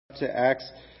To Acts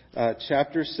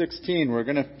chapter 16. We're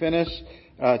going to finish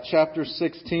chapter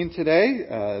 16 today.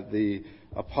 The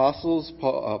apostles,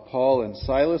 Paul and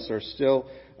Silas, are still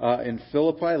in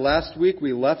Philippi. Last week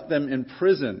we left them in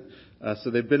prison. So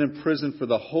they've been in prison for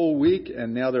the whole week,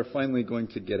 and now they're finally going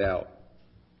to get out.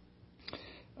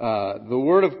 The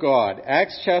Word of God.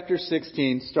 Acts chapter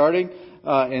 16, starting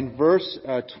in verse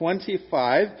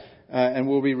 25, and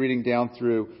we'll be reading down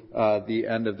through the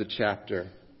end of the chapter.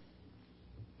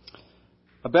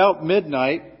 About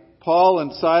midnight, Paul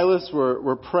and Silas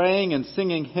were praying and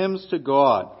singing hymns to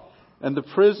God, and the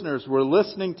prisoners were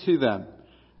listening to them.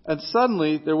 And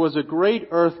suddenly there was a great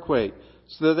earthquake,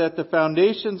 so that the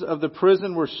foundations of the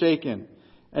prison were shaken.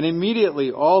 And immediately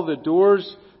all the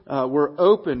doors were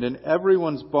opened and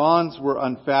everyone's bonds were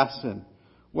unfastened.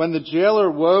 When the jailer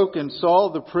woke and saw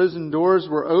the prison doors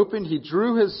were opened, he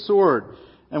drew his sword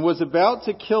and was about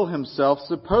to kill himself,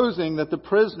 supposing that the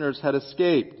prisoners had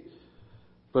escaped.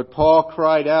 But Paul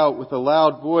cried out with a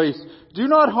loud voice, "Do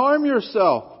not harm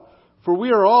yourself, for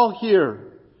we are all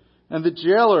here." And the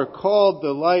jailer called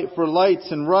for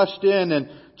lights and rushed in, and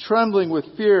trembling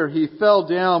with fear, he fell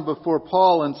down before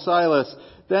Paul and Silas.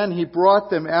 Then he brought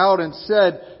them out and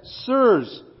said,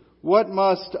 "Sirs, what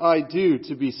must I do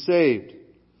to be saved?"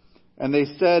 And they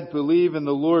said, "Believe in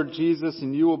the Lord Jesus,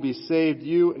 and you will be saved,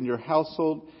 you and your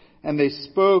household." And they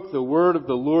spoke the word of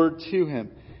the Lord to him,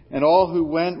 and all who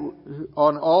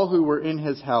were in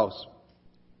his house.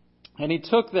 And he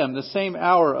took them the same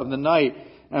hour of the night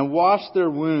and washed their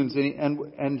wounds,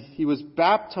 and he was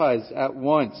baptized at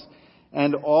once,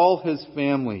 and all his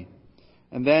family.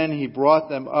 And then he brought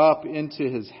them up into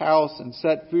his house and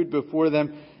set food before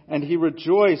them, and he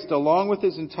rejoiced along with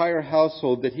his entire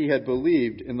household that he had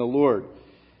believed in the Lord.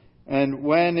 And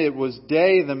when it was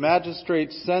day, the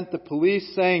magistrates sent the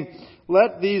police, saying,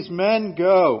 "Let these men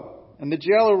go." And the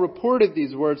jailer reported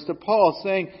these words to Paul,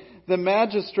 saying, "The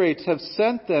magistrates have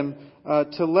sent them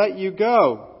to let you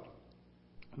go.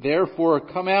 Therefore,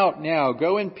 come out now,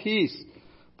 go in peace."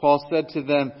 Paul said to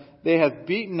them, "They have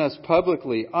beaten us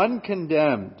publicly,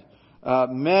 uncondemned,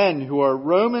 men who are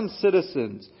Roman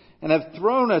citizens, and have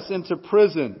thrown us into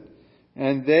prison.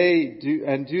 And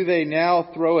do they now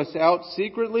throw us out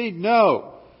secretly?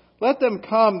 No. Let them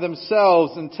come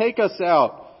themselves and take us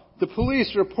out." The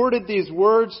police reported these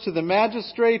words to the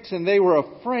magistrates, and they were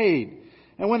afraid,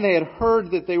 and when they had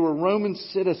heard that they were Roman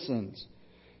citizens.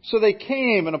 So they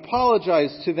came and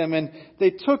apologized to them, and they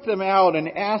took them out and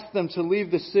asked them to leave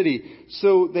the city.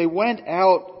 So they went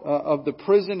out of the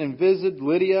prison and visited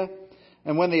Lydia,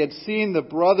 and when they had seen the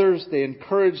brothers, they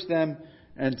encouraged them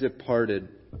and departed.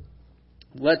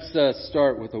 Let's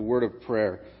start with a word of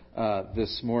prayer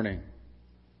this morning.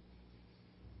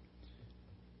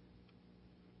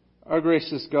 Our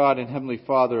gracious God and Heavenly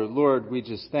Father, Lord, we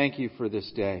just thank you for this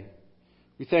day.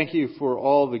 We thank you for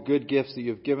all the good gifts that you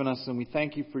have given us, and we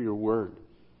thank you for your word.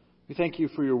 We thank you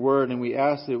for your word, and we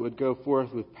ask that it would go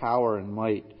forth with power and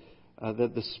might,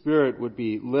 that the Spirit would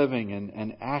be living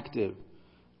and active.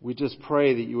 We just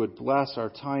pray that you would bless our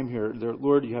time here.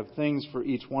 Lord, you have things for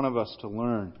each one of us to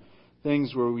learn,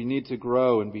 things where we need to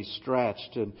grow and be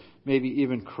stretched and maybe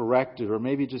even corrected, or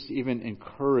maybe just even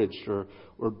encouraged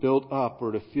or built up,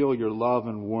 or to feel your love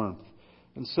and warmth.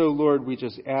 And so, Lord, we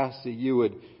just ask that you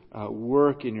would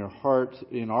work in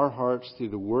our hearts through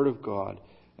the Word of God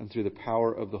and through the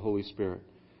power of the Holy Spirit.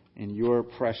 In your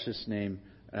precious name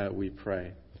we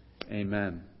pray.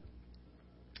 Amen.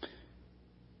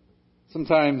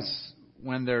 Sometimes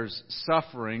when there's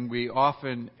suffering, we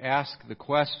often ask the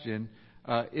question,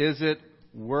 is it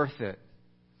worth it?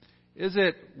 Is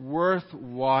it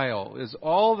worthwhile? Is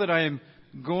all that I am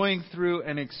going through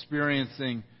and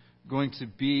experiencing going to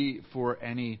be for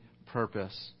any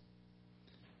purpose?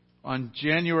 On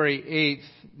January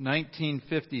 8th,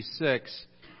 1956,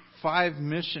 5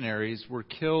 missionaries were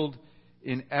killed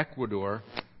in Ecuador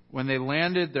when they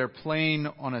landed their plane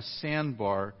on a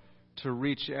sandbar to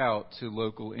reach out to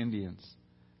local Indians.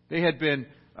 They had been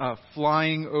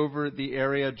flying over the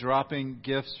area, dropping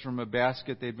gifts from a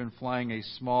basket. They'd been flying a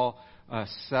small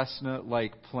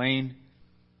Cessna-like plane.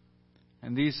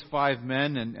 And these 5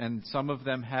 men, and some of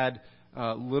them had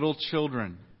little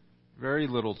children, very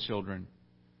little children.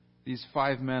 These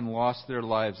 5 men lost their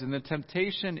lives. And the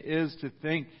temptation is to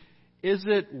think, is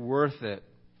it worth it?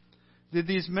 Did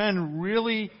these men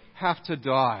really have to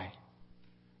die?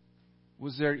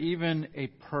 Was there even a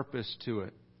purpose to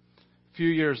it? A few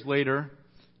years later,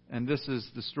 and this is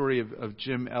the story of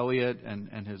Jim Elliot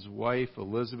and his wife,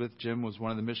 Elizabeth. Jim was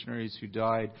one of the missionaries who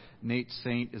died. Nate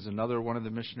Saint is another one of the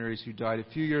missionaries who died.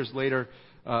 A few years later,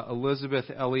 Elizabeth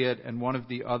Elliot and one of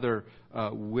the other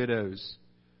widows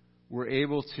were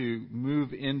able to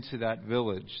move into that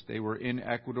village. They were in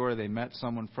Ecuador. They met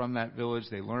someone from that village.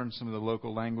 They learned some of the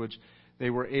local language. They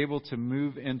were able to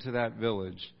move into that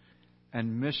village,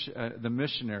 and the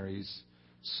missionaries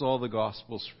saw the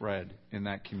gospel spread in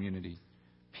that community.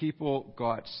 People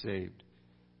got saved.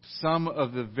 Some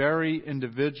of the very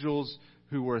individuals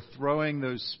who were throwing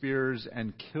those spears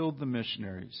and killed the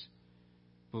missionaries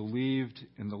believed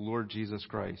in the Lord Jesus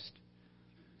Christ.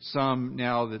 Some,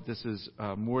 now that this is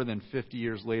more than 50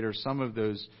 years later, some of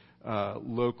those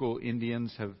local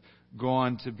Indians have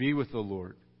gone to be with the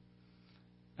Lord.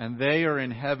 And they are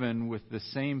in heaven with the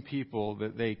same people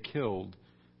that they killed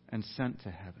and sent to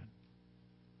heaven.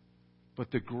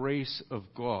 But the grace of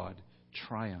God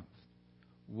triumphed.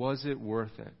 Was it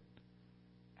worth it?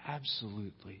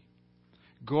 Absolutely.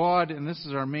 God, and this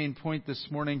is our main point this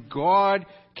morning, God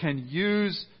can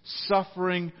use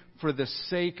suffering for the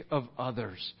sake of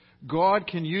others. God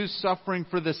can use suffering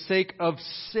for the sake of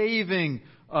saving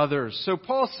others. So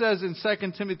Paul says in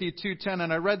 2 Timothy 2:10,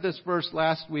 and I read this verse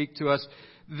last week to us,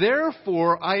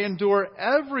 "Therefore I endure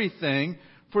everything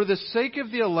for the sake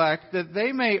of the elect, that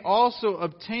they may also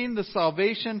obtain the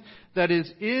salvation that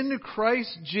is in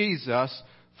Christ Jesus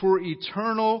for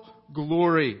eternal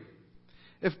glory."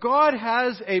 If God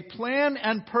has a plan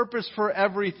and purpose for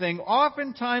everything,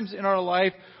 oftentimes in our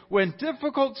life, when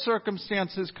difficult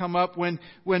circumstances come up, when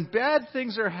bad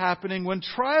things are happening, when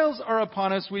trials are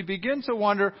upon us, we begin to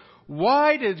wonder,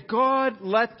 why did God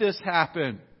let this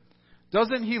happen?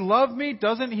 Doesn't He love me?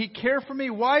 Doesn't He care for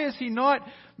me? Why is He not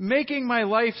making my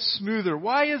life smoother?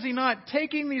 Why is He not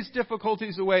taking these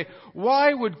difficulties away?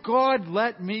 Why would God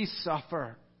let me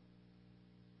suffer?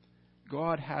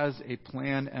 God has a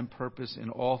plan and purpose in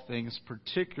all things,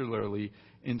 particularly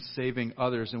in saving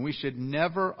others. And we should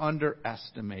never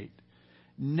underestimate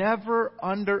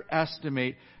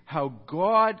how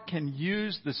God can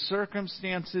use the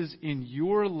circumstances in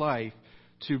your life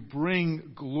to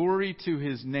bring glory to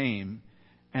His name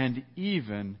and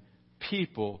even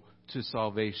people to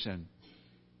salvation.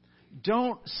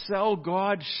 Don't sell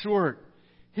God short.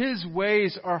 His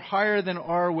ways are higher than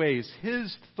our ways.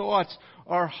 His thoughts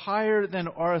are higher than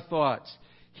our thoughts.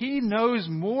 He knows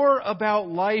more about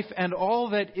life and all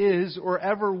that is or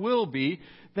ever will be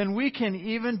than we can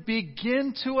even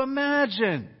begin to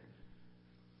imagine.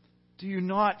 Do you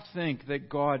not think that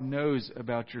God knows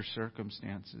about your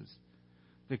circumstances?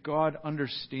 That God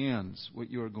understands what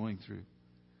you are going through?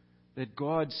 That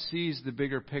God sees the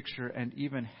bigger picture and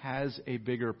even has a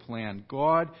bigger plan.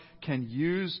 God can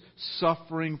use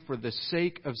suffering for the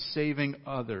sake of saving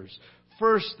others.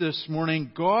 First this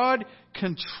morning, God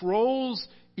controls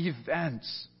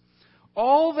events.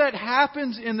 All that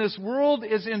happens in this world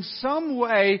is in some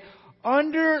way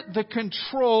under the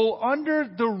control, under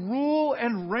the rule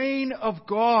and reign of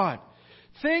God.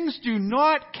 Things do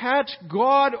not catch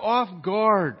God off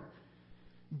guard.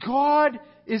 God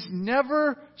is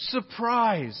never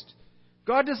surprised.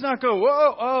 God does not go,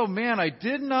 "Whoa, oh man, I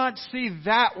did not see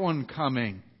that one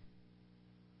coming."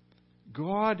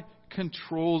 God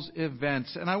controls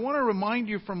events. And I want to remind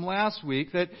you from last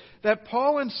week that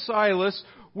Paul and Silas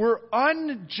were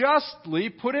unjustly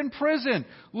put in prison.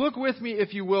 Look with me,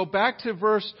 if you will, back to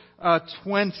verse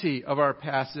 20 of our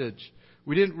passage.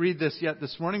 We didn't read this yet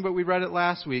this morning, but we read it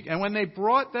last week. "And when they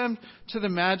brought them to the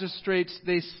magistrates,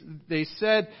 they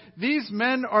said, 'These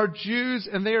men are Jews,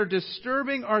 and they are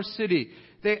disturbing our city.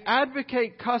 They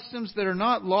advocate customs that are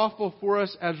not lawful for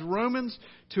us as Romans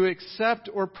to accept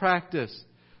or practice.'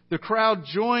 The crowd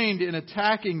joined in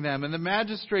attacking them, and the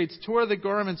magistrates tore the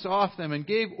garments off them and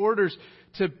gave orders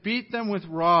to beat them with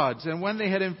rods. And when they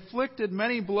had inflicted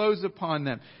many blows upon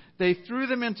them, they threw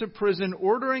them into prison,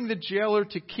 ordering the jailer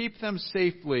to keep them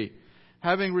safely.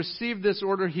 Having received this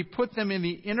order, he put them in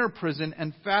the inner prison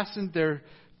and fastened their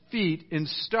feet in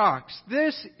stocks."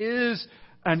 This is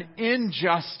an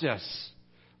injustice.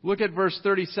 Look at verse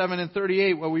 37 and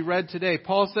 38, what we read today.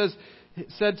 Paul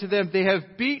said to them, "They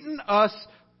have beaten us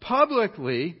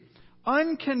publicly,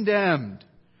 uncondemned,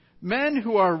 men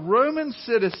who are Roman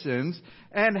citizens,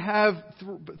 and have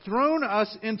thrown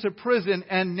us into prison,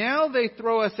 and now they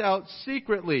throw us out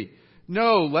secretly.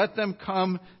 No, let them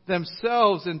come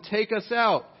themselves and take us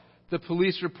out." The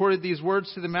police reported these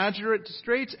words to the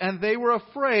magistrates, and they were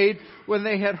afraid when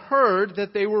they had heard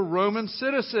that they were Roman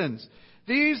citizens.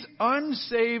 These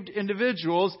unsaved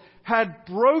individuals had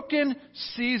broken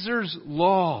Caesar's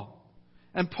law.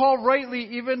 And Paul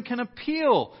rightly even can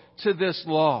appeal to this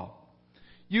law.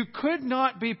 You could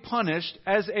not be punished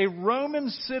as a Roman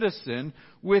citizen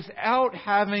without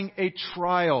having a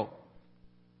trial.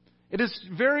 It is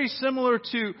very similar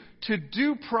to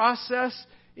due process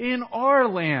in our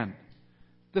land.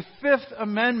 The Fifth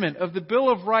Amendment of the Bill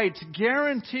of Rights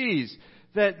guarantees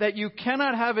that you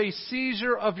cannot have a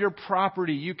seizure of your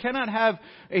property. You cannot have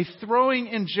a throwing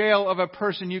in jail of a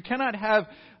person. You cannot have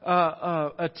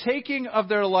a taking of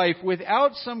their life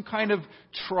without some kind of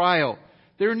trial.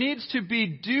 There needs to be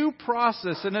due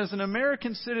process, and as an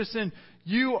American citizen,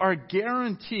 you are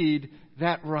guaranteed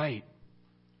that right.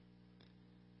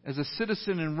 As a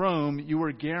citizen in Rome, you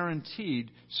were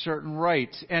guaranteed certain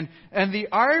rights. And the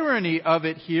irony of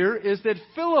it here is that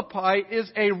Philippi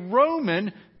is a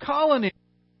Roman colony.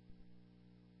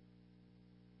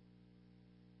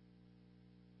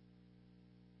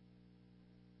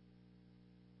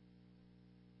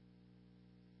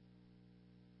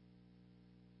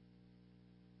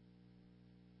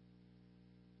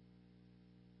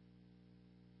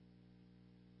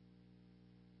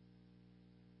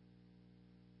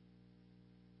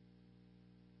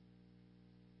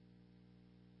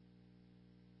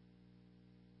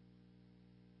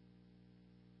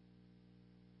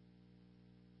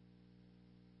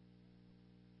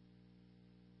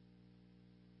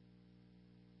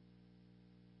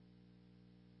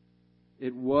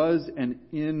 It was an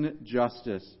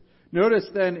injustice. Notice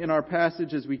then in our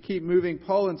passage as we keep moving,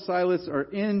 Paul and Silas are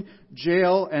in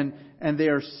jail and they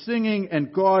are singing,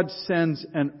 and God sends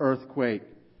an earthquake.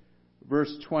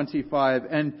 Verse 25,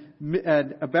 and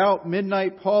at about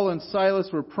midnight Paul and Silas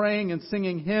were praying and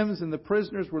singing hymns, and the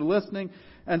prisoners were listening,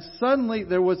 and suddenly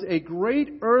there was a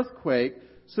great earthquake,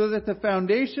 so that the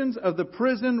foundations of the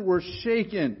prison were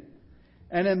shaken.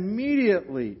 And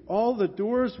immediately all the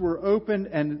doors were opened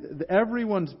and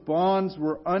everyone's bonds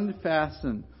were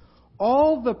unfastened.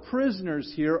 All the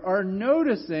prisoners here are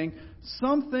noticing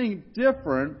something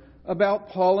different about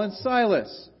Paul and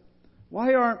Silas.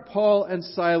 Why aren't Paul and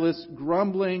Silas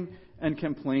grumbling and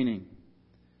complaining?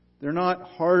 They're not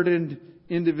hardened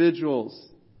individuals.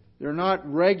 They're not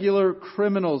regular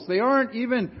criminals. They aren't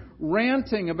even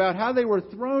ranting about how they were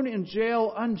thrown in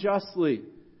jail unjustly.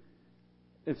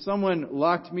 If someone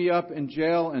locked me up in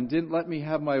jail and didn't let me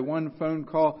have my one phone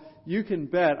call, you can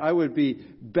bet I would be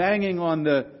banging on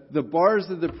the bars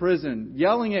of the prison,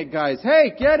 yelling at guys,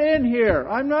 "Hey, get in here!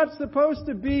 I'm not supposed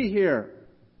to be here!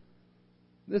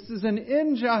 This is an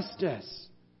injustice!"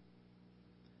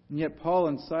 And yet Paul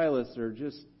and Silas are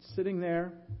just sitting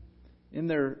there in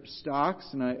their stocks,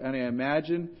 and I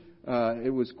imagine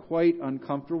it was quite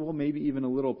uncomfortable, maybe even a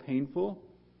little painful.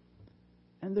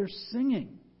 And they're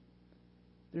singing.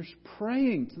 They're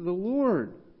praying to the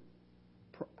Lord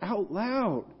out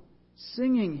loud,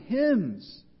 singing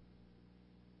hymns.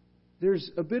 There's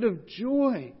a bit of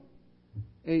joy,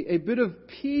 a bit of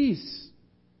peace,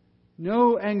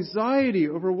 no anxiety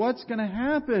over what's going to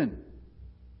happen.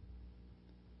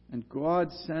 And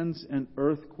God sends an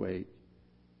earthquake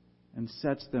and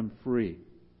sets them free.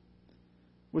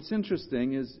 What's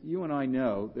interesting is you and I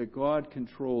know that God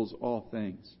controls all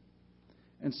things.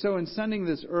 And so in sending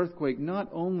this earthquake, not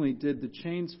only did the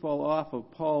chains fall off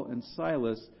of Paul and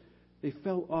Silas, they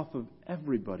fell off of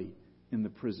everybody in the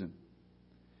prison.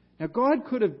 Now God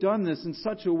could have done this in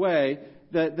such a way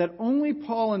that only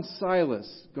Paul and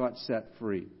Silas got set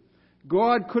free.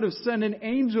 God could have sent an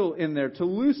angel in there to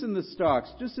loosen the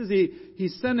stocks, just as He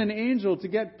sent an angel to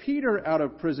get Peter out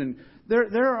of prison.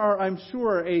 There are, I'm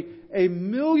sure, a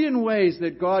million ways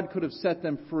that God could have set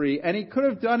them free, and He could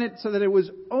have done it so that it was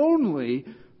only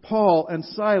Paul and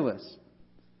Silas.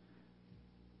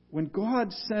 When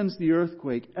God sends the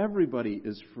earthquake, everybody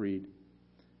is freed.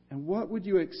 And what would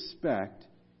you expect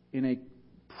in a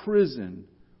prison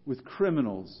with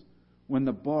criminals when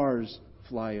the bars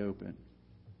fly open?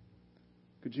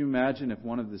 Could you imagine if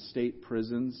one of the state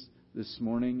prisons this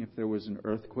morning, if there was an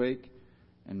earthquake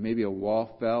and maybe a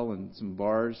wall fell and some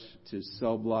bars to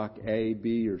cell block A,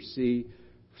 B, or C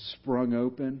sprung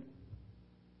open?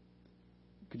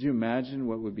 Could you imagine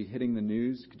what would be hitting the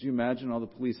news? Could you imagine all the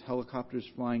police helicopters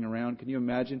flying around? Can you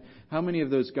imagine how many of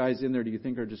those guys in there do you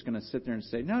think are just going to sit there and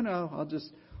say, no,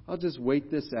 I'll just wait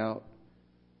this out?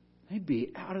 They'd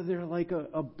be out of there like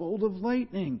a bolt of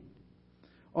lightning.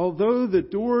 Although the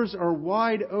doors are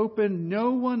wide open,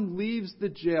 no one leaves the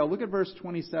jail. Look at verse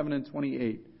 27 and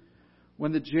 28.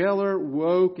 When the jailer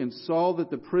woke and saw that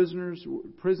the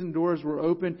prison doors were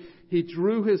open, he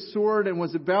drew his sword and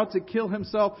was about to kill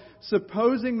himself,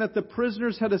 supposing that the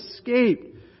prisoners had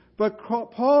escaped. But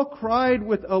Paul cried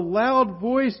with a loud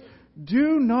voice,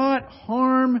 "Do not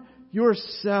harm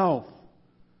yourself,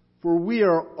 for we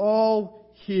are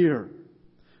all here."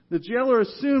 The jailer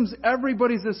assumes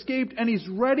everybody's escaped and he's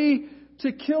ready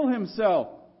to kill himself.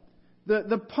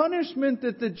 The punishment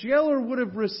that the jailer would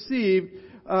have received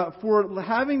for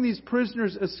having these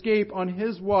prisoners escape on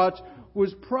his watch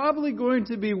was probably going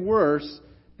to be worse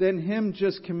than him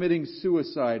just committing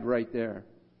suicide right there.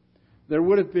 There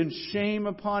would have been shame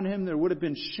upon him. There would have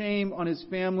been shame on his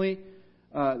family.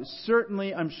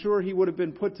 Certainly, I'm sure he would have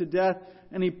been put to death.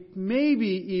 And he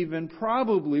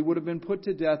probably would have been put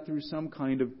to death through some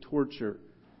kind of torture.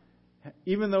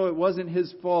 Even though it wasn't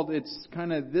his fault, it's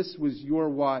kind of, this was your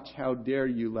watch. How dare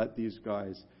you let these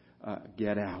guys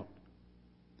get out?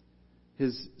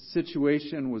 His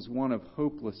situation was one of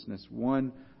hopelessness,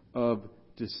 one of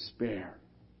despair.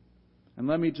 And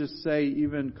let me just say,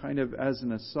 even kind of as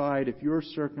an aside, if your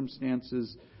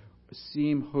circumstances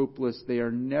seem hopeless, they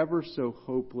are never so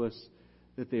hopeless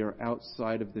that they are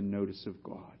outside of the notice of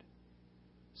God.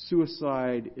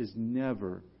 Suicide is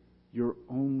never your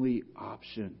only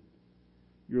option.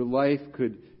 Your life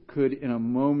could in a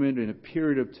moment, in a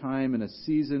period of time, in a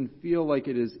season, feel like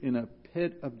it is in a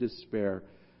pit of despair.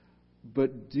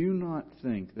 But do not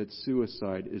think that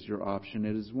suicide is your option.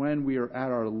 It is when we are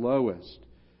at our lowest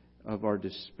of our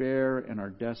despair and our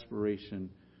desperation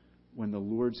when the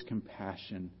Lord's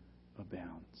compassion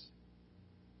abounds.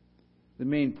 The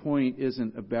main point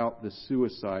isn't about the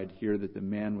suicide here that the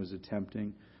man was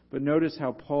attempting, but notice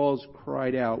how Paul's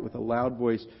cried out with a loud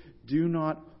voice, "Do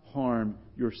not harm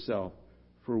yourself,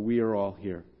 for we are all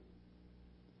here."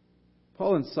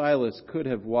 Paul and Silas could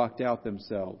have walked out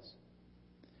themselves.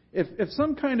 If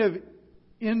some kind of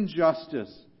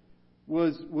injustice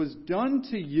was done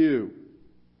to you,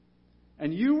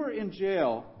 and you were in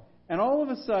jail, and all of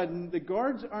a sudden the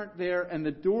guards aren't there and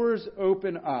the doors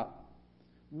open up,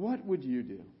 what would you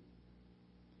do?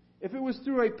 If it was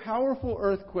through a powerful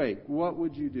earthquake, what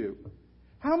would you do?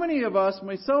 How many of us,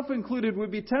 myself included,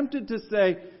 would be tempted to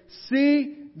say,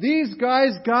 "See, these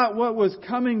guys got what was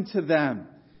coming to them.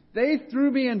 They threw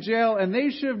me in jail and they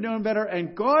should have known better,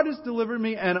 and God has delivered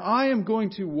me and I am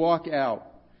going to walk out."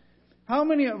 How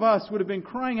many of us would have been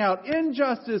crying out,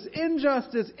 "Injustice,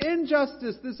 injustice,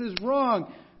 injustice, this is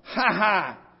wrong. Ha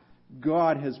ha!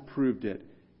 God has proved it.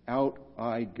 Out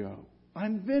I go.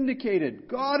 I'm vindicated.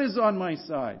 God is on my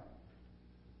side."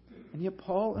 And yet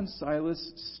Paul and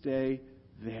Silas stay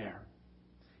there.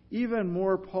 Even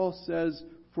more, Paul says,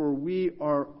 "For we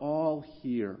are all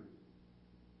here."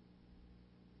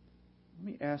 Let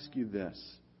me ask you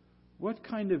this. What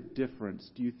kind of difference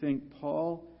do you think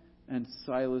Paul and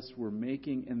Silas were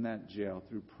making in that jail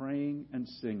through praying and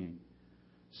singing,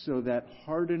 so that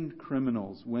hardened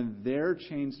criminals, when their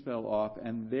chains fell off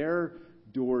and their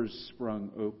doors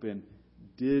sprung open,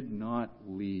 did not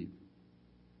leave?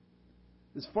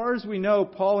 As far as we know,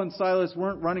 Paul and Silas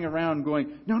weren't running around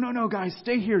going, No, guys,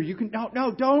 stay here.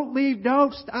 No, don't leave. No,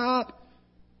 stop.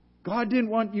 God didn't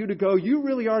want you to go. You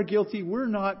really are guilty. We're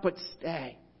not, but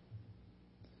stay.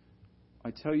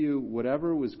 I tell you,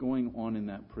 whatever was going on in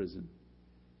that prison,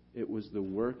 it was the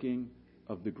working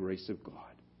of the grace of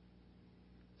God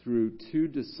through two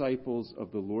disciples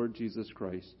of the Lord Jesus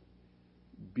Christ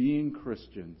being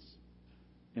Christians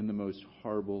in the most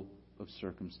horrible of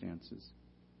circumstances.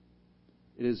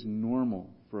 It is normal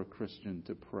for a Christian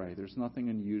to pray. There's nothing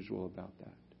unusual about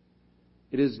that.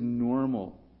 It is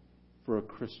normal for a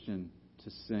Christian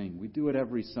to sing. We do it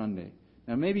every Sunday.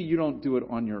 Now, maybe you don't do it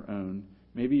on your own.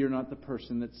 Maybe you're not the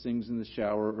person that sings in the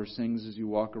shower or sings as you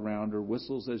walk around or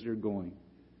whistles as you're going.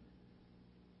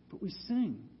 But we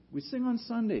sing. We sing on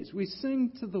Sundays. We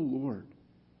sing to the Lord.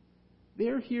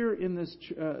 They're here in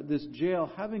this jail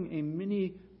having a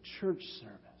mini church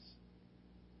service.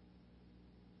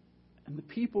 And the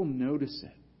people notice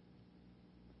it.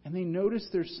 And they notice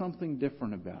there's something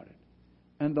different about it.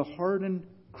 And the hardened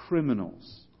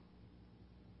criminals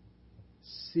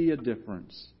see a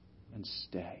difference and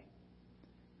stay.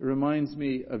 It reminds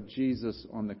me of Jesus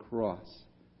on the cross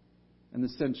and the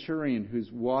centurion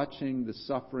who's watching the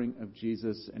suffering of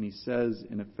Jesus, and he says,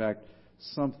 in effect,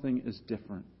 something is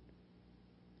different.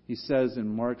 He says in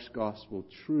Mark's Gospel,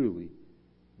 "Truly,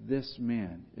 this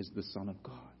man is the Son of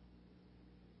God."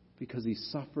 Because he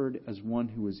suffered as one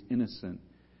who was innocent,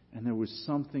 and there was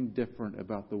something different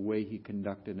about the way he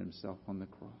conducted himself on the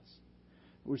cross.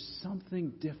 There was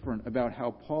something different about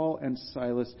how Paul and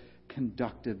Silas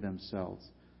conducted themselves.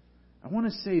 I want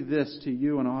to say this to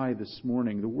you and I this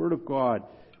morning. The Word of God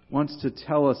wants to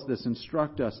tell us this,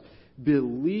 instruct us.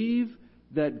 Believe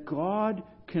that God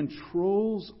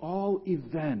controls all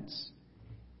events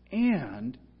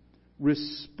and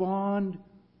respond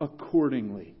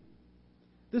accordingly.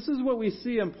 This is what we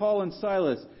see in Paul and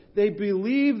Silas. They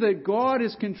believe that God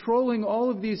is controlling all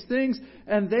of these things,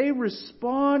 and they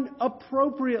respond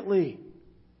appropriately.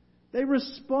 They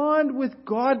respond with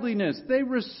godliness. They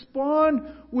respond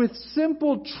with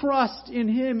simple trust in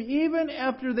Him, even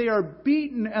after they are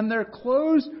beaten and their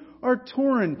clothes are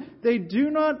torn. They do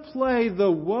not play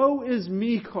the woe is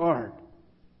me card.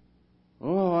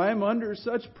 Oh, I'm under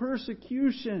such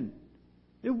persecution.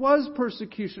 It was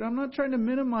persecution. I'm not trying to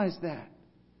minimize that.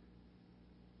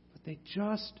 But they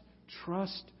just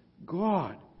trust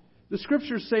God. The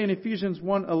Scriptures say in Ephesians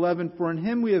 1:11, "For in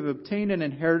Him we have obtained an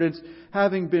inheritance,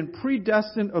 having been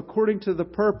predestined according to the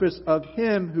purpose of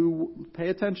Him who," pay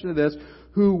attention to this,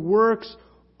 "who works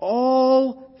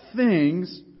all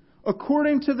things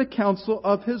according to the counsel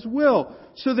of His will."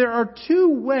 So there are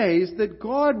two ways that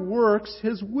God works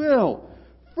His will.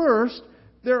 First,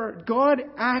 God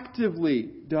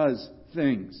actively does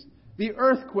things. The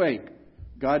earthquake.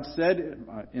 God said,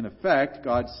 in effect,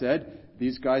 God said,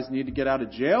 these guys need to get out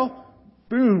of jail.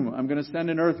 Boom, I'm going to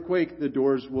send an earthquake. The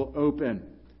doors will open.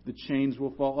 The chains will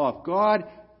fall off. God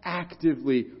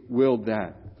actively willed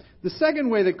that. The second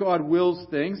way that God wills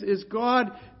things is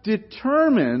God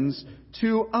determines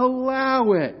to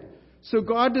allow it. So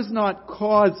God does not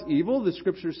cause evil. The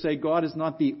Scriptures say God is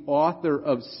not the author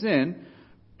of sin.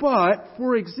 But,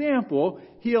 for example,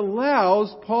 He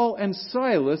allows Paul and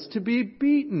Silas to be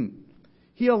beaten.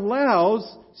 He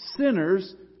allows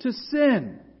sinners to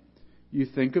sin. You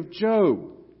think of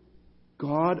Job.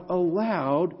 God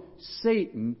allowed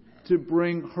Satan to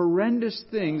bring horrendous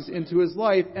things into his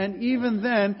life, and even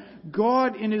then,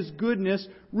 God in His goodness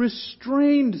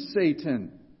restrained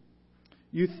Satan.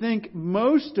 You think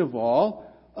most of all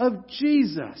of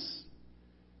Jesus.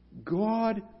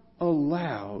 God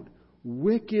allowed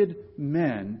wicked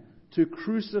men to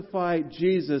crucify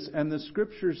Jesus, and the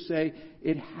Scriptures say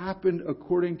it happened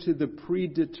according to the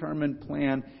predetermined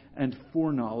plan and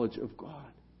foreknowledge of God.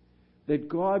 That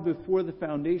God, before the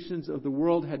foundations of the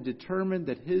world, had determined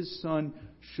that His Son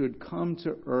should come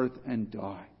to earth and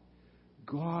die.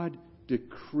 God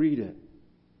decreed it.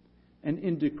 And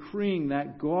in decreeing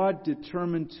that, God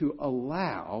determined to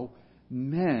allow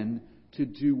men to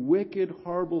do wicked,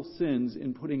 horrible sins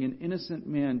in putting an innocent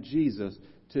man, Jesus,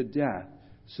 to death,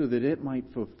 so that it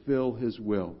might fulfill His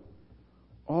will.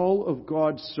 All of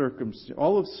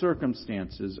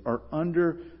circumstances are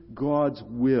under God's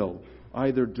will,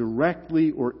 either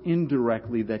directly or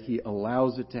indirectly, that He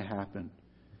allows it to happen.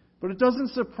 But it doesn't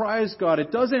surprise God.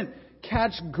 It doesn't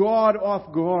catch God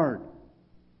off guard.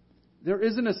 There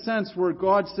isn't a sense where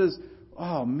God says,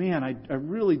 "Oh man, I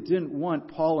really didn't want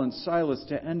Paul and Silas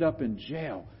to end up in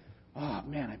jail. Oh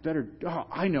man,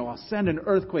 I know, I'll send an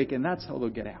earthquake and that's how they'll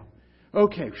get out."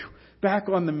 Okay, back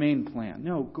on the main plan.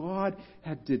 No, God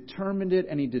had determined it,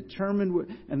 and He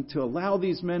determined and to allow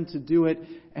these men to do it,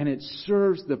 and it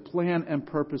serves the plan and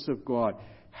purpose of God.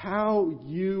 How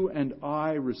you and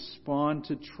I respond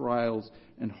to trials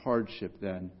and hardship,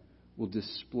 then, will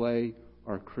display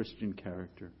our Christian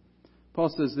character. Paul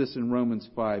says this in Romans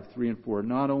 5:3 and 4.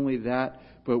 "Not only that,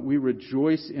 but we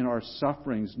rejoice in our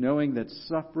sufferings, knowing that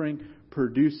suffering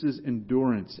produces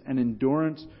endurance, and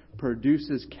endurance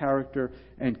produces character,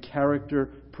 and character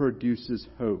produces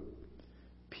hope."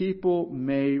 People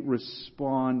may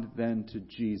respond then to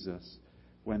Jesus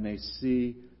when they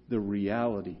see the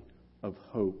reality of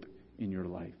hope in your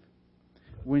life.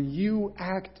 When you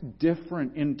act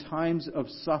different in times of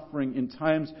suffering, in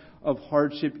times of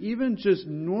hardship, even just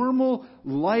normal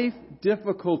life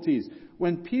difficulties,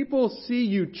 when people see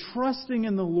you trusting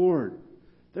in the Lord,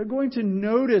 they're going to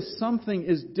notice something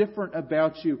is different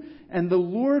about you. And the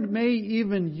Lord may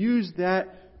even use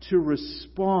that to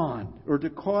respond, or to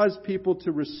cause people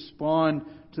to respond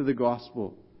to the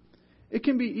gospel. It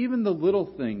can be even the little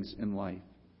things in life.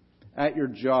 At your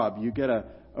job, you get a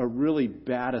really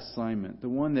bad assignment, the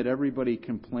one that everybody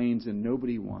complains and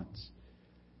nobody wants.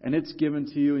 And it's given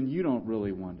to you and you don't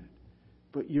really want it.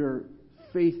 But you're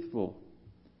faithful.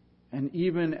 And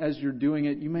even as you're doing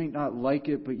it, you may not like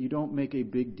it, but you don't make a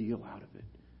big deal out of it.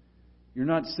 You're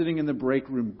not sitting in the break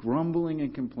room grumbling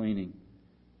and complaining.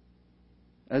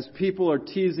 As people are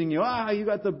teasing you, you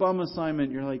got the bum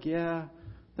assignment. You're like, yeah,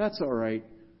 that's all right.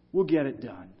 We'll get it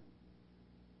done.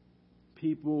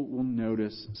 People will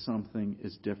notice something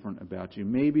is different about you.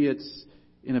 Maybe it's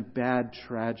in a bad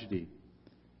tragedy,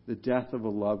 the death of a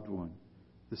loved one,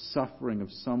 the suffering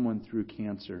of someone through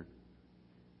cancer.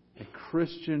 A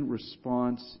Christian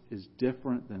response is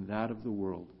different than that of the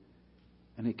world,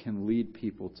 and it can lead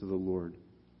people to the Lord.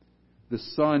 The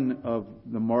son of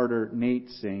the martyr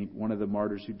Nate Saint, one of the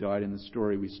martyrs who died in the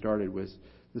story we started with,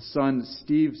 the son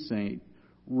Steve Saint,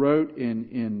 wrote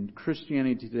in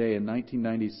Christianity Today in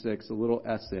 1996 a little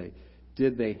essay,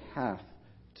 "Did They Have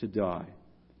to Die?"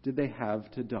 Did they have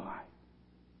to die?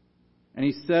 And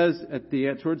he says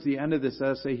towards the end of this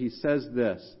essay, he says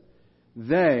this: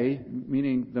 they,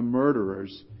 meaning the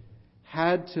murderers,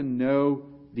 had to know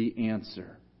the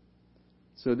answer.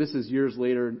 So this is years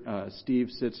later. Steve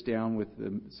sits down with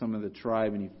some of the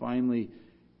tribe, and he finally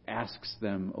asks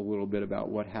them a little bit about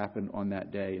what happened on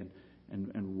that day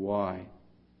and why.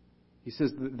 He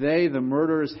says that they, the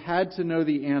murderers, had to know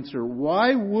the answer.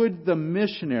 Why would the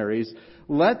missionaries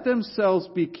let themselves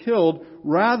be killed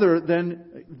rather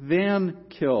than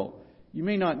kill? You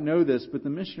may not know this, but the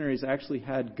missionaries actually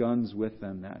had guns with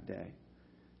them that day.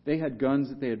 They had guns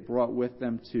that they had brought with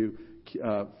them to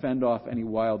fend off any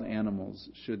wild animals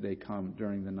should they come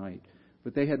during the night.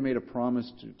 But they had made a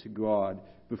promise to God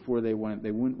before they went.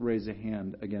 They wouldn't raise a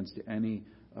hand against any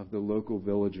of the local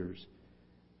villagers.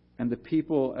 And the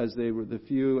people, as they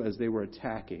were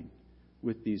attacking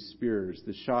with these spears,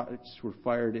 the shots were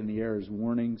fired in the air as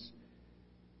warnings,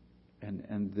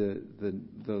 and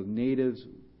the natives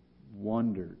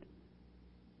wondered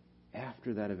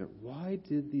after that event, why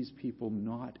did these people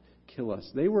not kill us?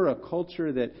 They were a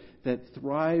culture that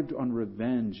thrived on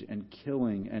revenge and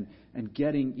killing and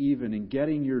getting even and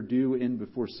getting your due in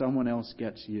before someone else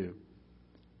gets you.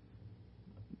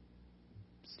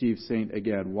 Steve Saint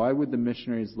again, why would the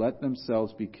missionaries let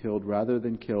themselves be killed rather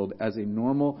than killed as a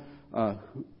normal,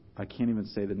 I can't even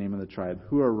say the name of the tribe,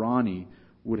 Huarani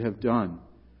would have done?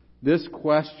 This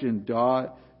question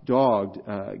dogged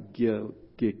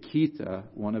Gikita,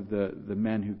 one of the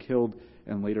men who killed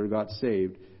and later got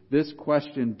saved. This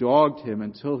question dogged him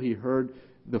until he heard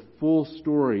the full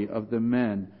story of the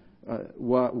men,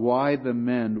 why the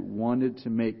men wanted to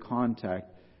make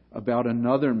contact about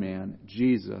another man,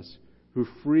 Jesus, who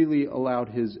freely allowed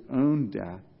his own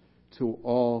death to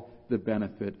all the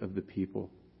benefit of the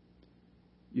people.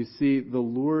 You see, the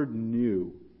Lord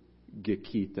knew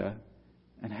Gikita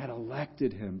and had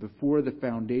elected him before the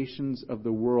foundations of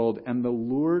the world, and the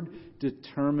Lord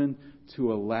determined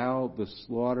to allow the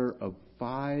slaughter of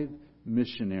 5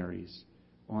 missionaries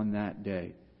on that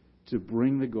day to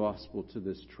bring the gospel to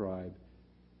this tribe,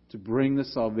 to bring the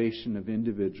salvation of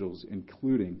individuals,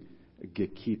 including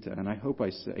Gikita. And I hope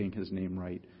I'm saying his name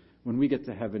right. When we get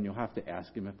to heaven, you'll have to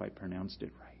ask him if I pronounced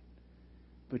it right.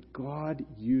 But God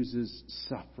uses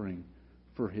suffering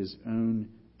for his own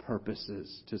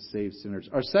purposes to save sinners.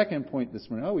 Our second point this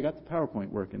morning. We got the PowerPoint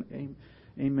working.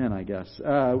 Amen, I guess.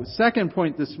 Second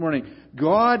point this morning.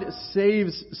 God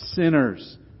saves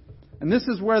sinners. And this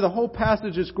is where the whole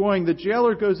passage is going. The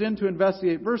jailer goes in to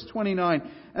investigate. Verse 29.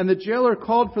 And the jailer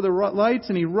called for the lights,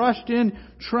 and he rushed in,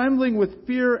 trembling with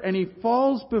fear, and he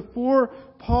falls before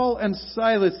Paul and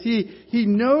Silas. He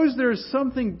knows there's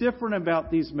something different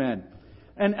about these men.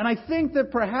 And I think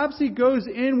that perhaps he goes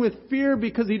in with fear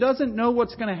because he doesn't know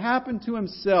what's going to happen to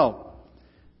himself.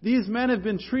 These men have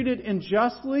been treated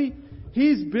unjustly.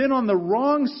 He's been on the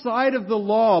wrong side of the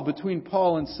law between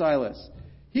Paul and Silas.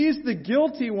 He's the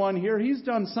guilty one here. He's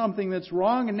done something that's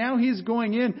wrong, and now he's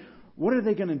going in. What are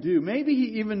they going to do? Maybe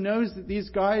he even knows that these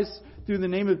guys, through the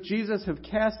name of Jesus, have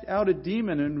cast out a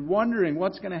demon and wondering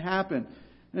what's going to happen.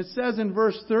 And it says in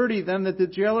verse 30 then that the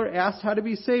jailer asked how to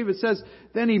be saved. It says,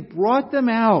 then he brought them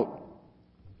out.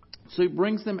 So he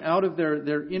brings them out of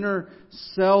their inner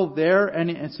cell there.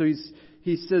 And so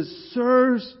he says,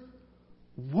 sirs,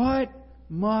 what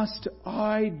must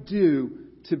I do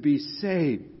to be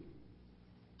saved?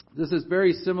 This is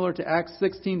very similar to Acts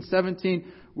 16:17,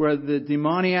 where the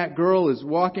demoniac girl is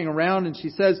walking around and she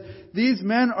says, these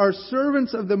men are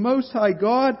servants of the Most High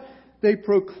God. They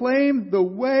proclaim the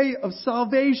way of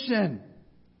salvation.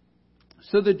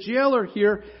 So the jailer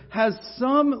here has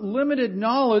some limited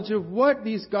knowledge of what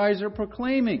these guys are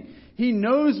proclaiming. He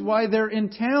knows why they're in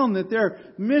town, that they're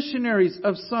missionaries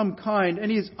of some kind,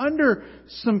 and he's under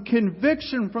some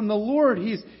conviction from the Lord.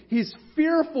 He's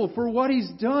fearful for what he's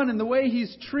done and the way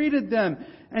he's treated them.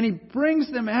 And he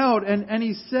brings them out and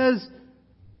he says,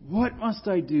 what must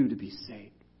I do to be saved?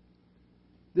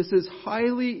 This is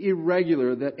highly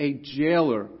irregular that a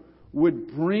jailer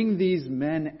would bring these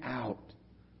men out.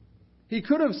 He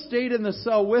could have stayed in the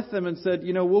cell with them and said,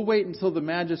 we'll wait until the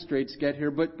magistrates get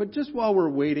here, but just while we're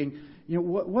waiting,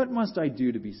 what must I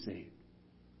do to be saved?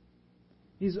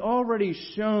 He's already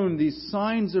shown these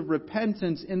signs of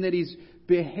repentance in that he's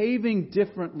behaving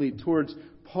differently towards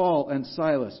Paul and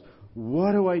Silas.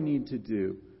 What do I need to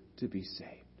do to be saved?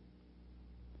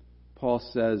 Paul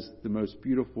says the most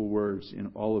beautiful words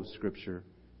in all of Scripture.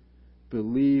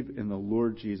 Believe in the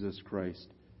Lord Jesus Christ,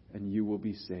 and you will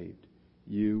be saved,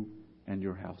 you and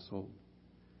your household.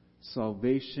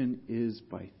 Salvation is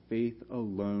by faith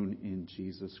alone in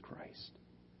Jesus Christ.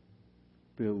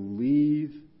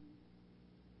 Believe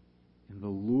in the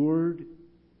Lord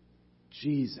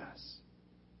Jesus,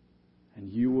 and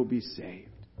you will be saved,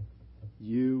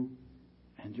 you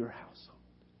and your household.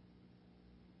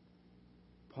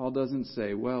 Paul doesn't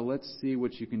say, well, let's see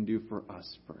what you can do for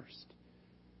us first.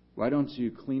 Why don't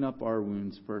you clean up our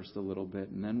wounds first a little bit,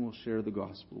 and then we'll share the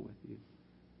gospel with you.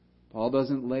 Paul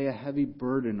doesn't lay a heavy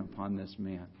burden upon this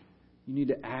man. You need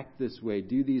to act this way,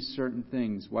 do these certain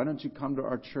things. Why don't you come to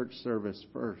our church service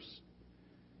first?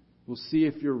 We'll see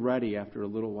if you're ready after a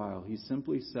little while. He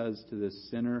simply says to this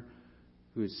sinner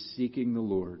who is seeking the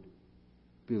Lord,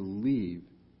 believe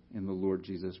in the Lord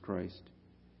Jesus Christ.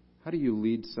 How do you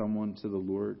lead someone to the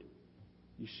Lord?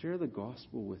 You share the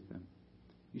gospel with them.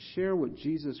 You share what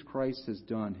Jesus Christ has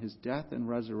done, His death and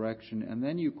resurrection, and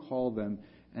then you call them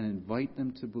and invite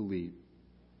them to believe.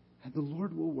 And the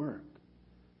Lord will work.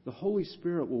 The Holy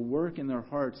Spirit will work in their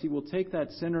hearts. He will take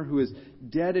that sinner who is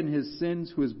dead in his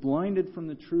sins, who is blinded from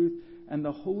the truth, and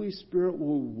the Holy Spirit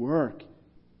will work.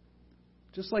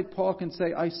 Just like Paul can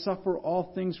say, I suffer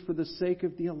all things for the sake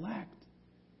of the elect.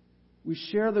 We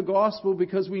share the gospel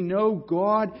because we know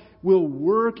God will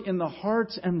work in the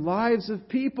hearts and lives of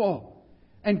people.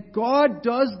 And God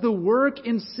does the work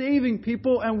in saving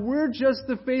people, and we're just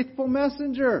the faithful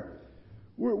messenger.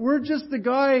 We're just the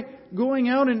guy going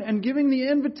out and giving the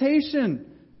invitation.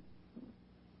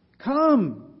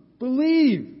 Come,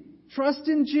 believe, trust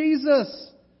in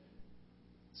Jesus.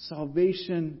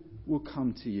 Salvation will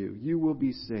come to you. You will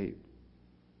be saved.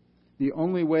 The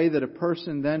only way that a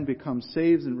person then becomes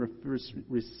saved and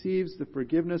receives the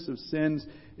forgiveness of sins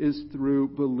is through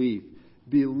belief.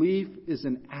 Belief is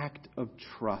an act of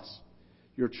trust.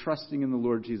 You're trusting in the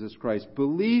Lord Jesus Christ.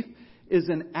 Belief is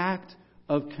an act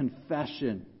of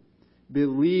confession.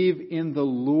 Believe in the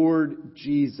Lord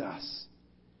Jesus.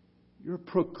 You're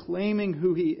proclaiming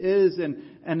who He is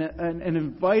and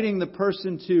inviting the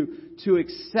person to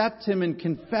accept Him and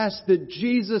confess that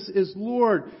Jesus is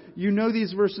Lord. You know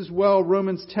these verses well,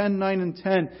 Romans 10, 9 and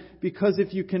 10. Because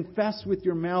if you confess with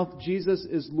your mouth Jesus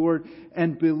is Lord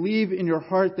and believe in your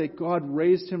heart that God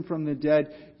raised Him from the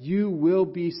dead, you will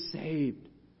be saved.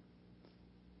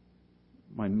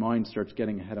 My mind starts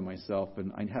getting ahead of myself,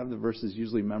 and I have the verses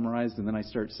usually memorized, and then I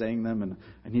start saying them, and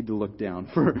I need to look down.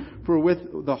 For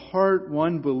with the heart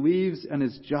one believes and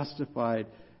is justified,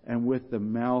 and with the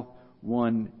mouth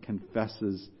one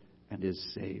confesses and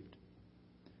is saved.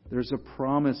 There's a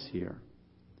promise here.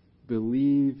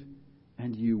 Believe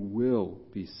and you will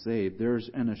be saved. There's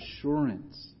an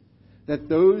assurance that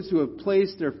those who have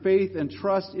placed their faith and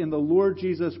trust in the Lord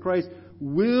Jesus Christ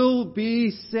will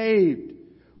be saved.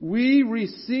 We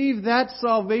receive that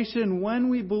salvation when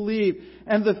we believe.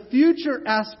 And the future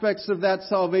aspects of that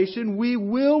salvation we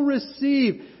will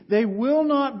receive. They will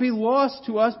not be lost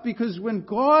to us, because when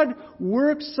God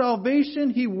works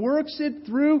salvation, He works it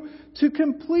through to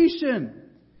completion.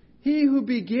 He who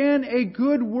began a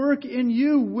good work in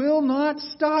you will not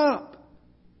stop,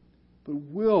 but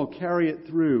will carry it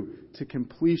through to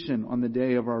completion on the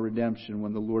day of our redemption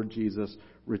when the Lord Jesus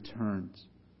returns.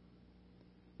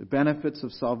 The benefits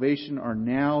of salvation are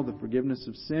now the forgiveness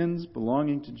of sins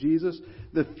belonging to Jesus.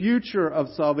 The future of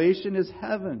salvation is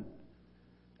heaven.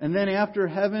 And then after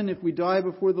heaven, if we die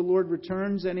before the Lord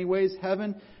returns, anyways,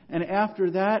 heaven. And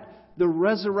after that, the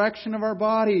resurrection of our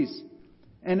bodies.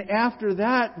 And after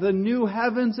that, the new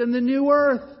heavens and the new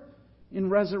earth in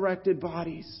resurrected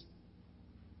bodies.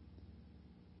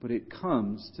 But it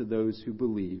comes to those who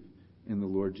believe in the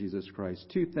Lord Jesus Christ.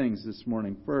 Two things this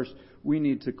morning. First, we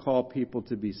need to call people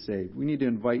to be saved. We need to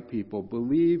invite people.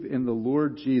 Believe in the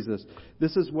Lord Jesus.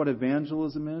 This is what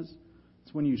evangelism is.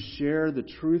 It's when you share the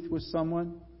truth with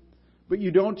someone, but you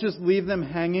don't just leave them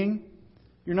hanging.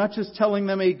 You're not just telling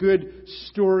them a good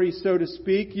story, so to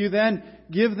speak. You then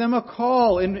give them a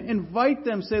call and invite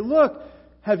them. Say, look,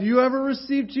 have you ever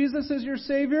received Jesus as your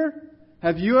Savior?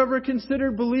 Have you ever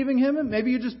considered believing Him? And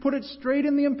maybe you just put it straight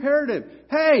in the imperative.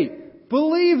 Hey,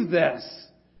 believe this,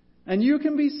 and you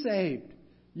can be saved.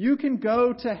 You can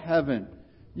go to heaven.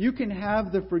 You can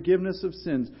have the forgiveness of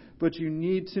sins, but you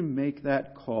need to make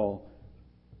that call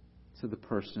to the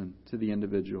person, to the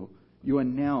individual. You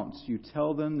announce, you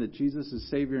tell them that Jesus is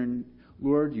Savior and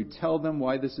Lord. You tell them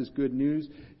why this is good news.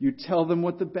 You tell them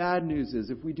what the bad news is.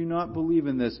 If we do not believe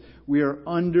in this, we are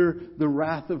under the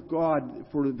wrath of God,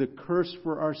 for the curse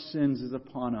for our sins is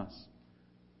upon us.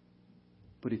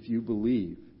 But if you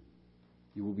believe,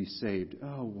 you will be saved.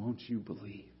 Oh, won't you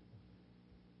believe?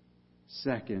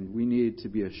 Second, we need to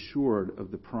be assured of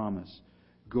the promise.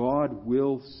 God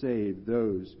will save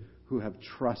those who have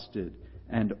trusted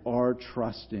and are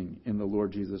trusting in the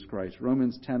Lord Jesus Christ.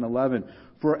 Romans 10:11.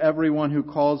 For everyone who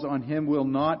calls on Him will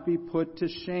not be put to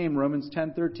shame. Romans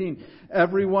 10:13.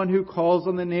 Everyone who calls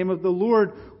on the name of the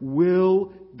Lord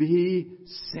will be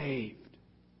saved.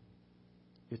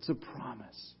 It's a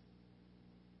promise.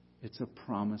 It's a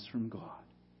promise from God.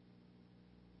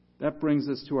 That brings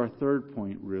us to our third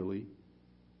point, really.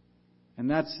 And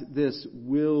that's this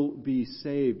will be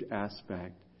saved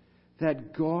aspect.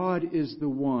 That God is the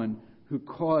one who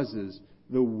causes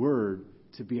the word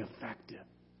to be effective.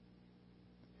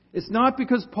 It's not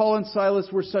because Paul and Silas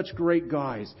were such great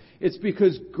guys. It's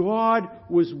because God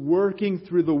was working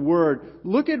through the Word.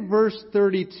 Look at verse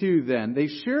 32 then. They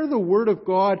share the Word of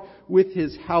God with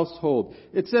his household.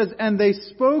 It says, "And they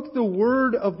spoke the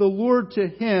word of the Lord to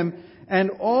him and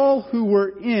all who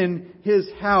were in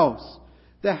his house."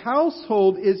 The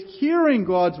household is hearing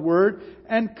God's Word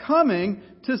and coming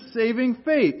to saving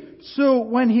faith. So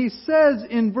when he says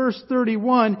in verse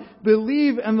 31,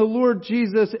 "Believe in the Lord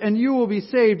Jesus and you will be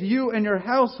saved, you and your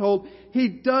household," he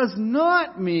does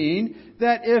not mean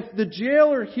that if the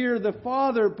jailer here, the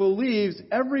father, believes,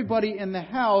 everybody in the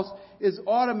house is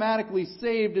automatically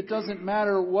saved. It doesn't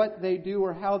matter what they do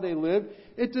or how they live.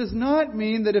 It does not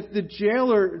mean that if the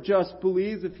jailer just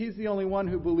believes, if he's the only one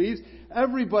who believes,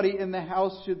 everybody in the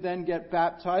house should then get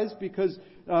baptized because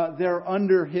they're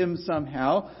under him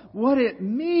somehow. What it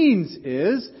means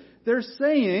is they're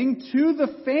saying to the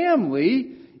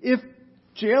family,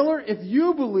 jailer, if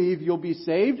you believe, you'll be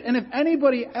saved. And if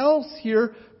anybody else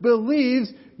here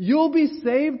believes, you'll be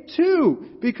saved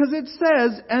too. Because it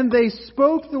says, "And they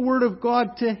spoke the word of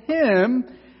God to him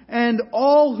and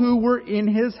all who were in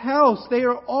his house." They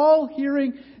are all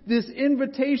hearing this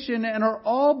invitation and are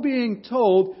all being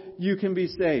told, you can be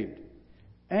saved.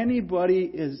 Anybody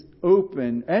is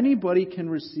open. Anybody can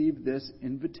receive this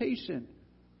invitation.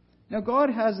 Now, God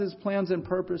has his plans and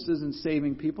purposes in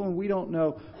saving people, and we don't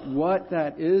know what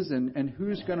that is and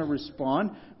who's going to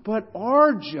respond. But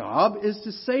our job is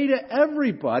to say to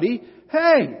everybody,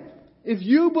 hey, if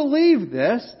you believe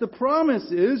this, the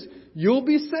promise is you'll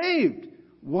be saved.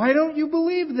 Why don't you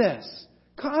believe this?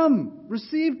 Come,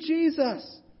 receive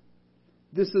Jesus.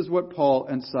 This is what Paul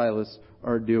and Silas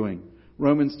are doing.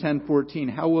 Romans 10:14,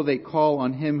 "How will they call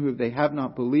on him whom they have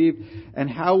not believed? And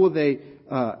how are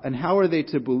they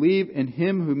to believe in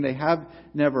him whom they have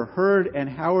never heard? And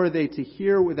how are they to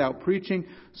hear without preaching?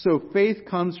 So faith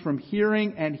comes from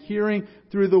hearing, and hearing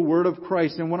through the word of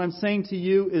Christ." And what I'm saying to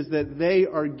you is that they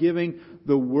are giving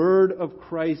the word of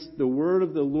Christ, the word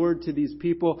of the Lord to these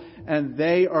people, and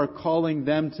they are calling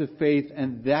them to faith.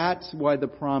 And that's why the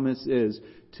promise is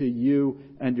to you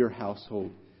and your household.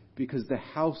 Because the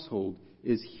household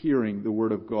is hearing the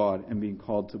word of God and being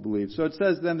called to believe. So it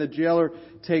says then the jailer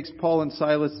takes Paul and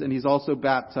Silas and he's also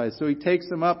baptized. So he takes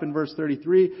them up in verse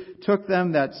 33, took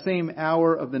them that same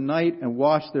hour of the night and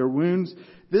washed their wounds.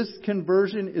 This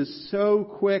conversion is so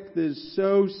quick, is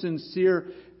so sincere,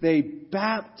 they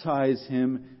baptize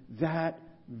him that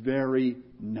very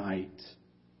night.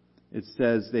 It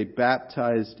says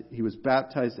he was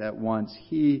baptized at once,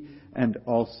 he and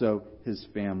also his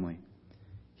family.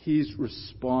 He's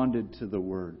responded to the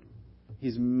word.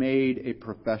 He's made a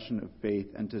profession of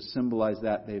faith, and to symbolize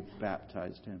that, they've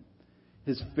baptized him.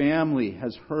 His family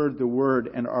has heard the word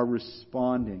and are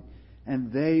responding,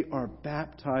 and they are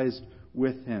baptized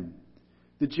with him.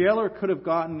 The jailer could have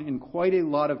gotten in quite a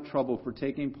lot of trouble for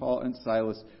taking Paul and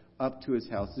Silas up to his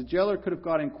house. The jailer could have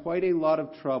gotten quite a lot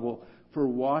of trouble for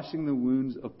washing the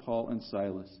wounds of Paul and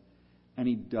Silas, and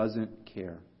he doesn't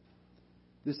care.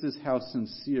 This is how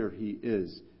sincere he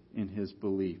is in his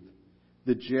belief.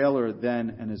 The jailer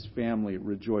then and his family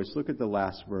rejoiced. Look at the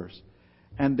last verse.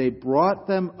 "And they brought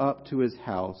them up to his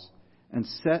house and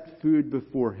set food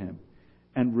before him,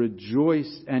 and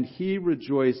he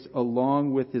rejoiced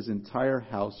along with his entire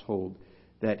household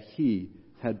that he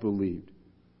had believed."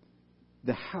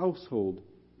 The household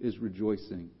is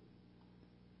rejoicing.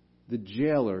 The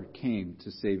jailer came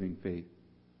to saving faith.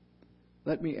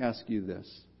 Let me ask you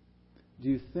this. Do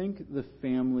you think the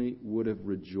family would have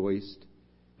rejoiced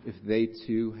if they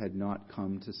too had not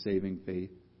come to saving faith?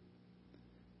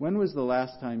 When was the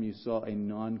last time you saw a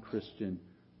non-Christian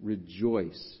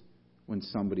rejoice when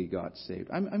somebody got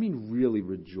saved? I mean really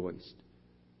rejoiced.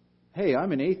 Hey,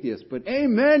 I'm an atheist, but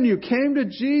amen, you came to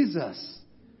Jesus.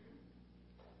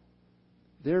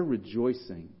 They're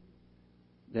rejoicing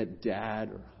that dad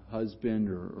or husband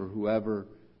or whoever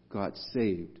got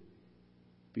saved,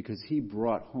 because he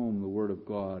brought home the word of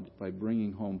God by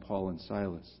bringing home Paul and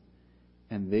Silas.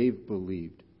 And they've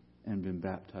believed and been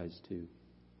baptized too.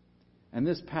 And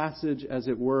this passage, as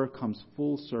it were, comes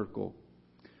full circle.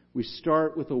 We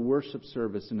start with a worship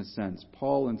service in a sense.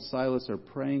 Paul and Silas are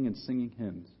praying and singing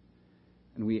hymns.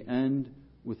 And we end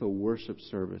with a worship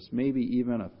service, maybe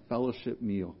even a fellowship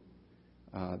meal.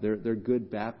 They're good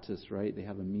Baptists, right? They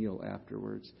have a meal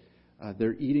afterwards.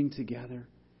 They're eating together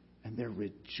and they're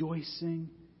rejoicing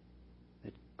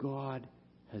that God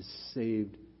has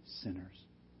saved sinners.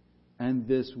 And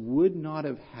this would not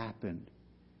have happened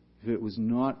if it was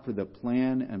not for the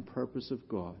plan and purpose of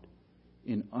God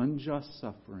in unjust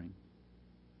suffering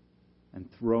and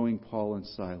throwing Paul and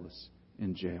Silas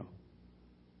in jail.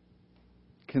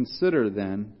 Consider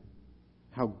then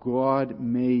how God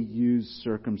may use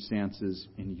circumstances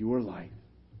in your life.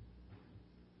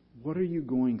 What are you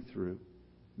going through?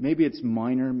 Maybe it's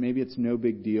minor, maybe it's no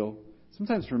big deal.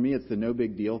 Sometimes for me it's the no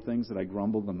big deal things that I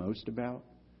grumble the most about.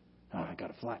 Oh, I got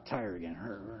a flat tire again.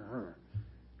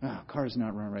 Oh, car's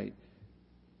not run right.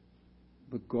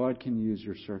 But God can use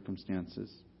your circumstances,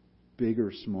 big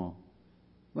or small.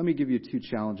 Let me give you 2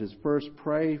 challenges. First,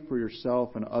 pray for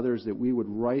yourself and others that we would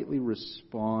rightly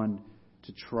respond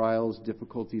to trials,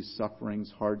 difficulties, sufferings,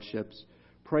 hardships.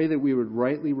 Pray that we would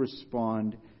rightly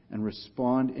respond and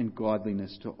respond in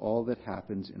godliness to all that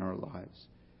happens in our lives.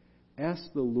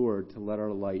 Ask the Lord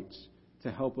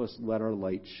to help us let our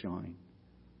light shine.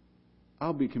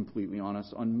 I'll be completely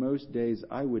honest. On most days,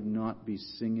 I would not be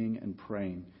singing and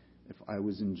praying if I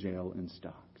was in jail in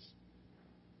stocks.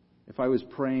 If I was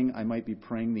praying, I might be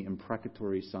praying the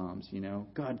imprecatory psalms,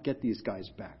 God, get these guys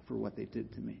back for what they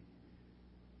did to me.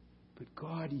 But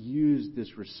God used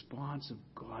this response of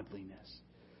godliness.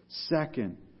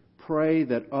 Second, pray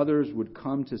that others would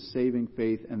come to saving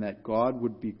faith and that God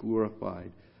would be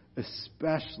glorified,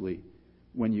 especially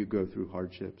when you go through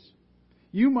hardships.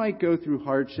 You might go through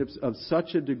hardships of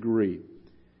such a degree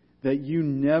that you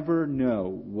never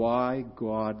know why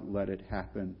God let it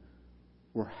happen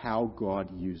or how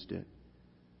God used it.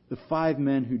 The 5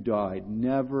 men who died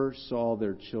never saw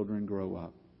their children grow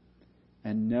up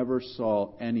and never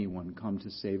saw anyone come to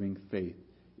saving faith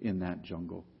in that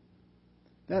jungle.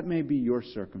 That may be your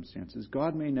circumstances.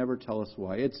 God may never tell us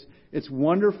why. It's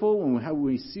wonderful when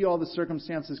we see all the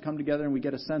circumstances come together and we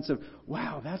get a sense of,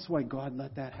 wow, that's why God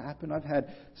let that happen. I've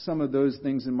had some of those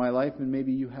things in my life, and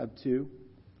maybe you have too.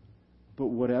 But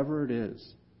whatever it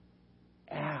is,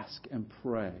 ask and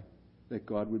pray that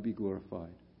God would be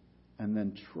glorified, and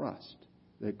then trust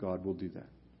that God will do that.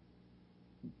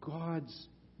 God's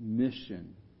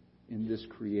mission in this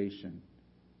creation,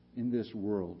 in this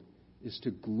world, is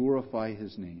to glorify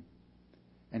His name.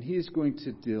 And He is going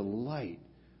to delight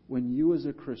when you as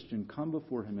a Christian come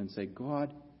before Him and say,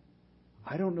 God,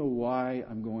 I don't know why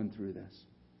I'm going through this,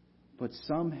 but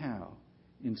somehow,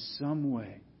 in some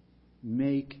way,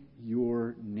 make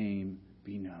your name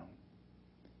be known.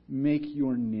 Make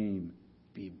your name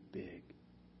be big.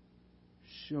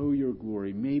 Show your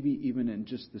glory, maybe even in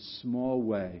just the small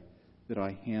way that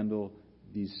I handle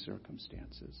these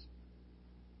circumstances.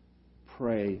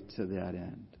 Pray to that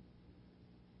end.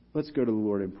 Let's go to the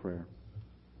Lord in prayer.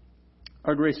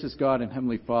 Our gracious God and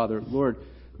Heavenly Father, Lord,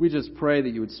 we just pray that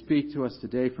you would speak to us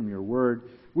today from your word.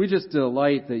 We just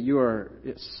delight that you are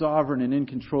sovereign and in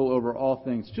control over all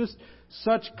things. Just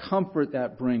such comfort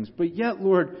that brings. But yet,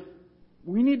 Lord,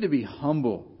 we need to be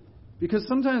humble. Because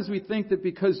sometimes we think that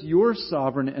because you're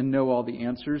sovereign and know all the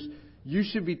answers, you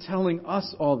should be telling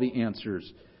us all the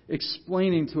answers,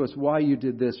 explaining to us why you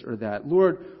did this or that.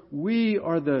 Lord, we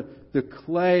are the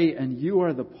clay and you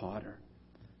are the potter.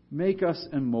 Make us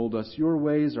and mold us. Your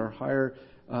ways are higher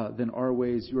than our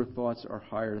ways. Your thoughts are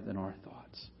higher than our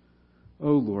thoughts.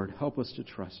 Oh Lord, help us to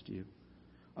trust you.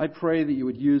 I pray that you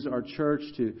would use our church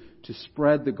to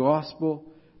spread the gospel,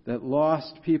 that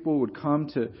lost people would come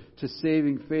to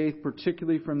saving faith,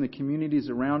 particularly from the communities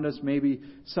around us, maybe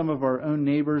some of our own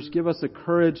neighbors. Give us the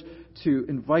courage to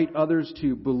invite others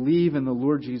to believe in the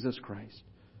Lord Jesus Christ.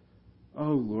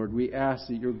 Oh Lord, we ask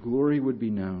that your glory would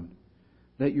be known,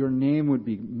 that your name would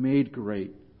be made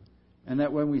great, and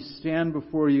that when we stand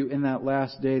before you in that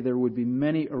last day, there would be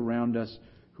many around us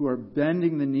who are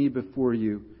bending the knee before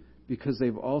you because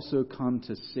they've also come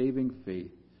to saving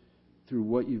faith through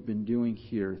what you've been doing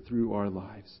here through our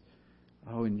lives.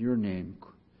 Oh, in your name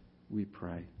we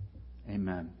pray.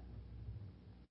 Amen.